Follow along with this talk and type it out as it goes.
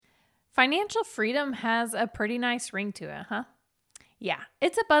Financial freedom has a pretty nice ring to it, huh? Yeah,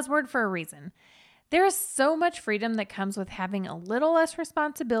 it's a buzzword for a reason. There is so much freedom that comes with having a little less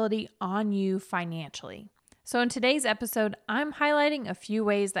responsibility on you financially. So in today's episode, I'm highlighting a few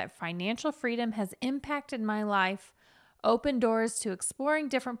ways that financial freedom has impacted my life, opened doors to exploring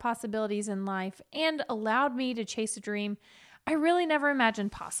different possibilities in life, and allowed me to chase a dream I really never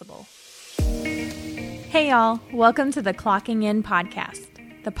imagined possible. Hey y'all, welcome to the Clocking In podcast,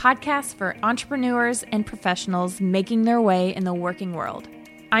 the podcast for entrepreneurs and professionals making their way in the working world.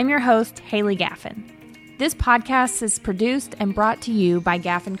 I'm your host, Haley Gaffin. This podcast is produced and brought to you by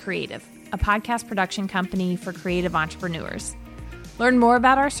Gaffin Creative, a podcast production company for creative entrepreneurs. Learn more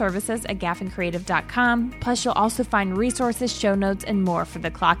about our services at gaffincreative.com, plus you'll also find resources, show notes, and more for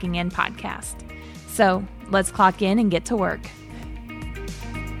the Clocking In podcast. So let's clock in and get to work.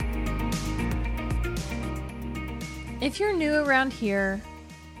 If you're new around here,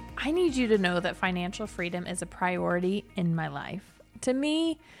 I need you to know that financial freedom is a priority in my life. To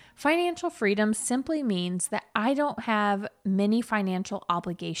me, financial freedom simply means that I don't have many financial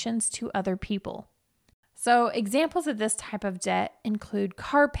obligations to other people. So examples of this type of debt include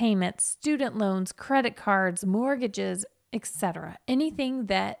car payments, student loans, credit cards, mortgages, etc. Anything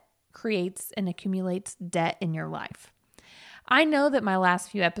that creates and accumulates debt in your life. I know that my last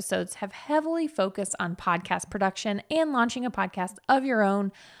few episodes have heavily focused on podcast production and launching a podcast of your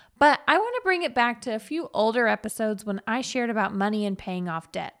own, but I want to bring it back to a few older episodes when I shared about money and paying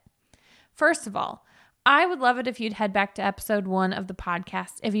off debt. First of all, I would love it if you'd head back to episode 1 of the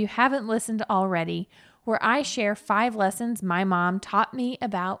podcast if you haven't listened already, where I share 5 lessons my mom taught me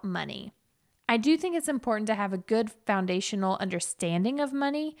about money. I do think it's important to have a good foundational understanding of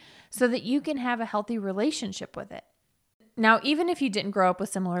money so that you can have a healthy relationship with it. Now, even if you didn't grow up with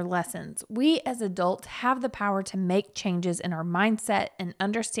similar lessons, we as adults have the power to make changes in our mindset and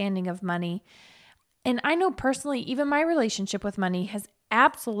understanding of money. And I know personally, even my relationship with money has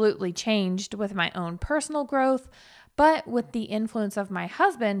absolutely changed with my own personal growth, but with the influence of my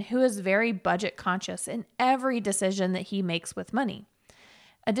husband, who is very budget conscious in every decision that he makes with money.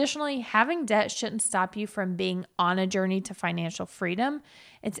 Additionally, having debt shouldn't stop you from being on a journey to financial freedom.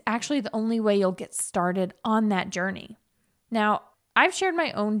 It's actually the only way you'll get started on that journey. Now, I've shared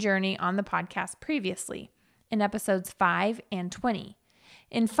my own journey on the podcast previously in episodes 5 and 20.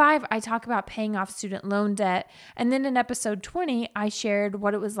 In 5, I talk about paying off student loan debt, and then in episode 20, I shared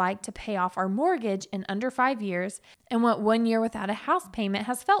what it was like to pay off our mortgage in under 5 years and what 1 year without a house payment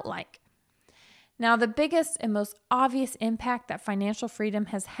has felt like. Now, the biggest and most obvious impact that financial freedom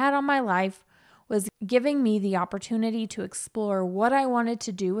has had on my life was giving me the opportunity to explore what I wanted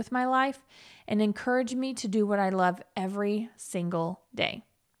to do with my life and encourage me to do what I love every single day.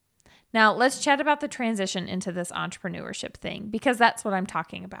 Now, let's chat about the transition into this entrepreneurship thing, because that's what I'm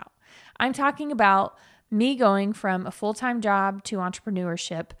talking about. I'm talking about me going from a full-time job to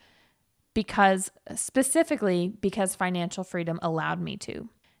entrepreneurship specifically because financial freedom allowed me to.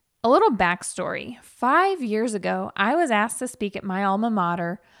 A little backstory. 5 years ago, I was asked to speak at my alma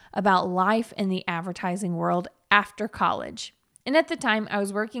mater about life in the advertising world after college. And at the time, I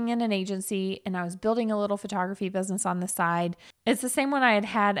was working in an agency and I was building a little photography business on the side. It's the same one I had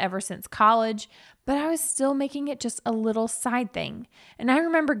had ever since college, but I was still making it just a little side thing. And I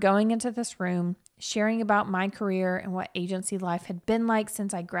remember going into this room, sharing about my career and what agency life had been like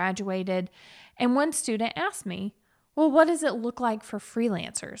since I graduated. And one student asked me, well, what does it look like for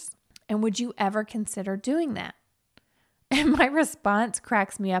freelancers? And would you ever consider doing that? And my response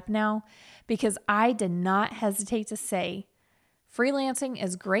cracks me up now because I did not hesitate to say, freelancing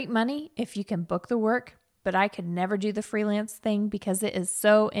is great money if you can book the work, but I could never do the freelance thing because it is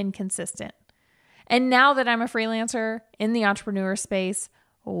so inconsistent. And now that I'm a freelancer in the entrepreneur space,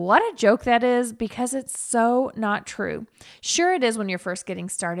 what a joke that is, because it's so not true. Sure, it is when you're first getting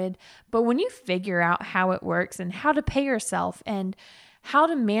started, but when you figure out how it works and how to pay yourself and how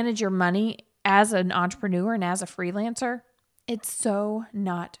to manage your money as an entrepreneur and as a freelancer, it's so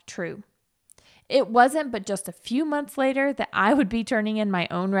not true. It wasn't but just a few months later that I would be turning in my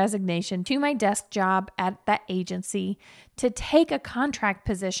own resignation to my desk job at that agency to take a contract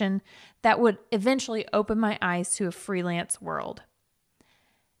position that would eventually open my eyes to a freelance world.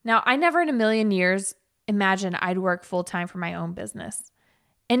 Now, I never in a million years imagined I'd work full-time for my own business.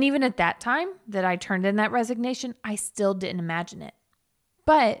 And even at that time that I turned in that resignation, I still didn't imagine it.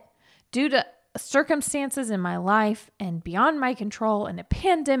 But due to circumstances in my life and beyond my control and a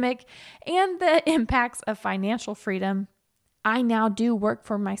pandemic and the impacts of financial freedom, I now do work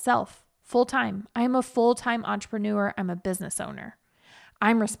for myself full-time. I am a full-time entrepreneur. I'm a business owner.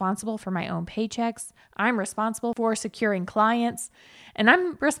 I'm responsible for my own paychecks. I'm responsible for securing clients, and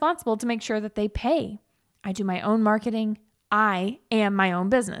I'm responsible to make sure that they pay. I do my own marketing. I am my own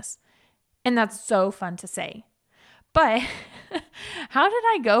business. And that's so fun to say. But how did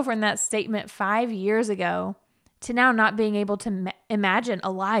I go from that statement 5 years ago to now not being able to imagine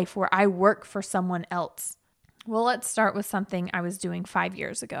a life where I work for someone else? Well, let's start with something I was doing 5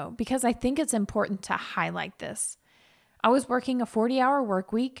 years ago, because I think it's important to highlight this. I was working a 40-hour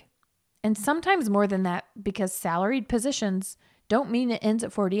work week, and sometimes more than that, because salaried positions don't mean it ends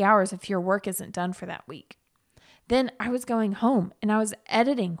at 40 hours if your work isn't done for that week. Then I was going home and I was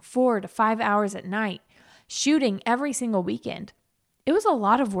editing 4 to 5 hours at night, shooting every single weekend. It was a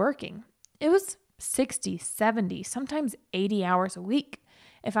lot of working. It was 60, 70, sometimes 80 hours a week.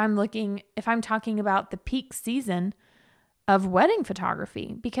 If I'm talking about the peak season of wedding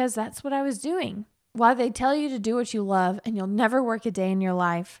photography, because that's what I was doing. While they tell you to do what you love and you'll never work a day in your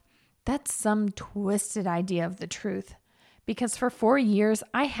life, that's some twisted idea of the truth. Because for 4 years,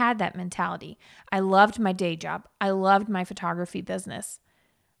 I had that mentality. I loved my day job. I loved my photography business.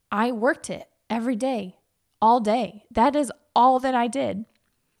 I worked it every day, all day. That is all that I did.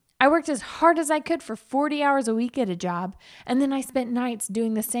 I worked as hard as I could for 40 hours a week at a job, and then I spent nights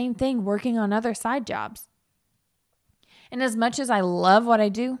doing the same thing, working on other side jobs. And as much as I love what I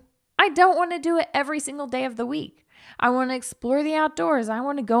do, I don't want to do it every single day of the week. I want to explore the outdoors. I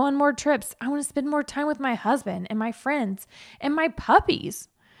want to go on more trips. I want to spend more time with my husband and my friends and my puppies.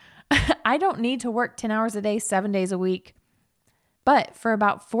 I don't need to work 10 hours a day, 7 days a week. But for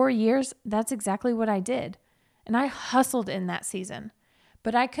about 4 years, that's exactly what I did. And I hustled in that season.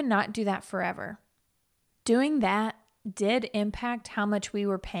 But I could not do that forever. Doing that did impact how much we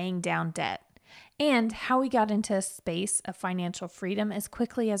were paying down debt and how we got into a space of financial freedom as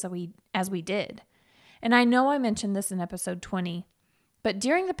quickly as we did. And I know I mentioned this in episode 20, but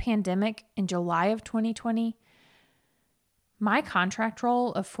during the pandemic in July of 2020, my contract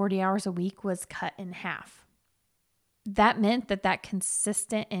role of 40 hours a week was cut in half. That meant that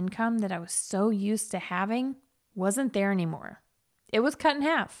consistent income that I was so used to having wasn't there anymore. It was cut in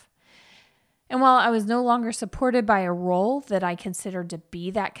half. And while I was no longer supported by a role that I considered to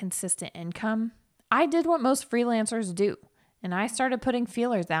be that consistent income, I did what most freelancers do. And I started putting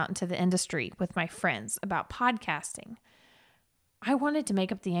feelers out into the industry with my friends about podcasting. I wanted to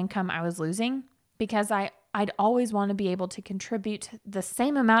make up the income I was losing because I'd always want to be able to contribute the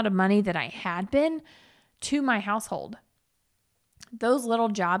same amount of money that I had been to my household. Those little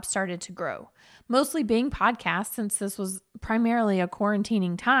jobs started to grow, mostly being podcasts since this was primarily a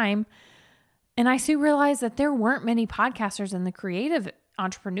quarantining time. And I soon realized that there weren't many podcasters in the creative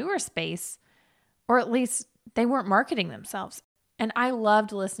entrepreneur space, or at least they weren't marketing themselves. And I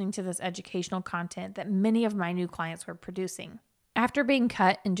loved listening to this educational content that many of my new clients were producing. After being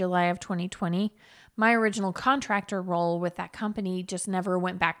cut in July of 2020, my original contractor role with that company just never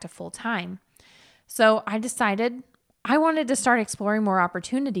went back to full time. So I decided I wanted to start exploring more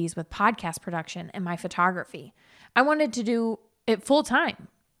opportunities with podcast production and my photography. I wanted to do it full time,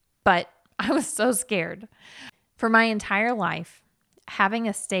 but I was so scared. For my entire life, having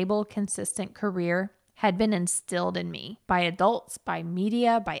a stable, consistent career had been instilled in me by adults, by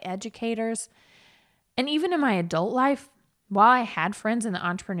media, by educators. And even in my adult life, while I had friends in the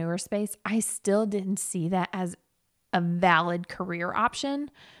entrepreneur space, I still didn't see that as a valid career option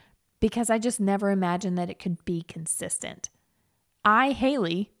because I just never imagined that it could be consistent. I,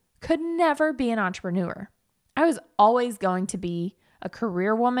 Haley, could never be an entrepreneur. I was always going to be a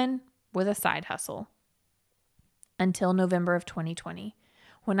career woman with a side hustle until November of 2020,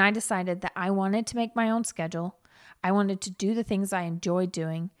 when I decided that I wanted to make my own schedule. I wanted to do the things I enjoyed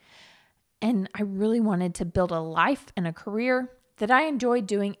doing, and I really wanted to build a life and a career that I enjoyed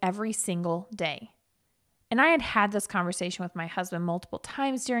doing every single day. And I had this conversation with my husband multiple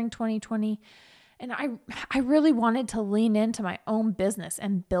times during 2020, and I really wanted to lean into my own business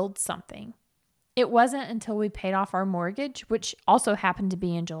and build something. It wasn't until we paid off our mortgage, which also happened to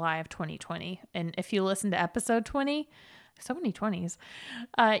be in July of 2020. And if you listen to episode 20, so many 20s,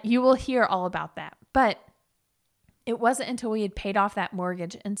 you will hear all about that. But it wasn't until we had paid off that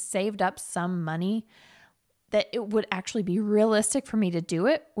mortgage and saved up some money that it would actually be realistic for me to do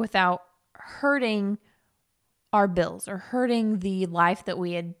it without hurting our bills or hurting the life that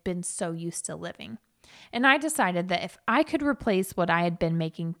we had been so used to living. And I decided that if I could replace what I had been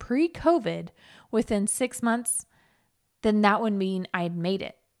making pre-COVID within 6 months, then that would mean I had made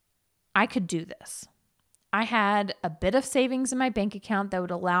it. I could do this. I had a bit of savings in my bank account that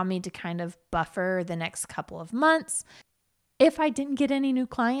would allow me to kind of buffer the next couple of months if I didn't get any new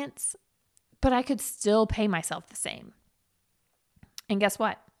clients, but I could still pay myself the same. And guess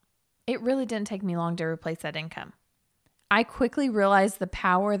what? It really didn't take me long to replace that income. I quickly realized the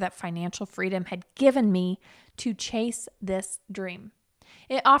power that financial freedom had given me to chase this dream.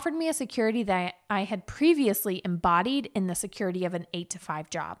 It offered me a security that I had previously embodied in the security of an 8-to-5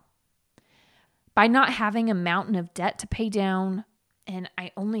 job. By not having a mountain of debt to pay down, and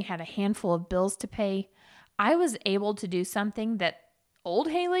I only had a handful of bills to pay, I was able to do something that old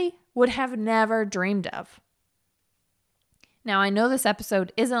Haley would have never dreamed of. Now, I know this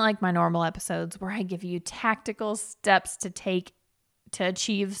episode isn't like my normal episodes where I give you tactical steps to take to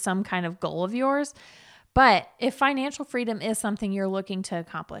achieve some kind of goal of yours, but if financial freedom is something you're looking to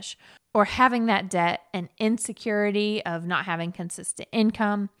accomplish, or having that debt and insecurity of not having consistent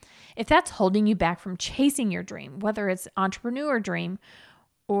income, if that's holding you back from chasing your dream, whether it's an entrepreneur dream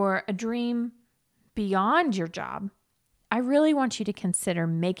or a dream beyond your job, I really want you to consider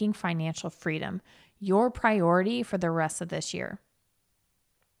making financial freedom your priority for the rest of this year.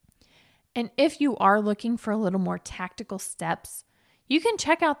 And if you are looking for a little more tactical steps, you can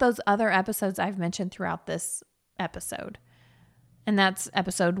check out those other episodes I've mentioned throughout this episode. And that's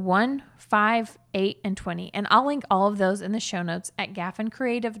episode 1, 5, 8, and 20. And I'll link all of those in the show notes at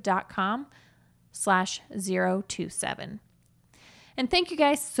gaffincreative.com/027. And thank you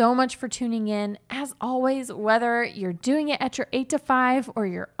guys so much for tuning in. As always, whether you're doing it at your 8-to-5 or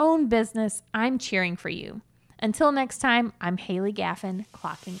your own business, I'm cheering for you. Until next time, I'm Haley Gaffin,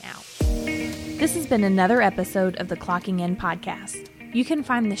 clocking out. This has been another episode of the Clocking In podcast. You can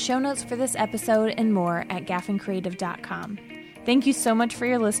find the show notes for this episode and more at gaffincreative.com. Thank you so much for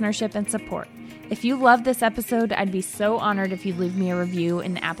your listenership and support. If you loved this episode, I'd be so honored if you'd leave me a review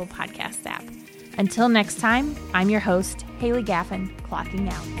in the Apple Podcast app. Until next time, I'm your host, Haley Gaffin, clocking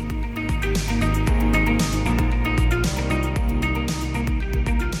out.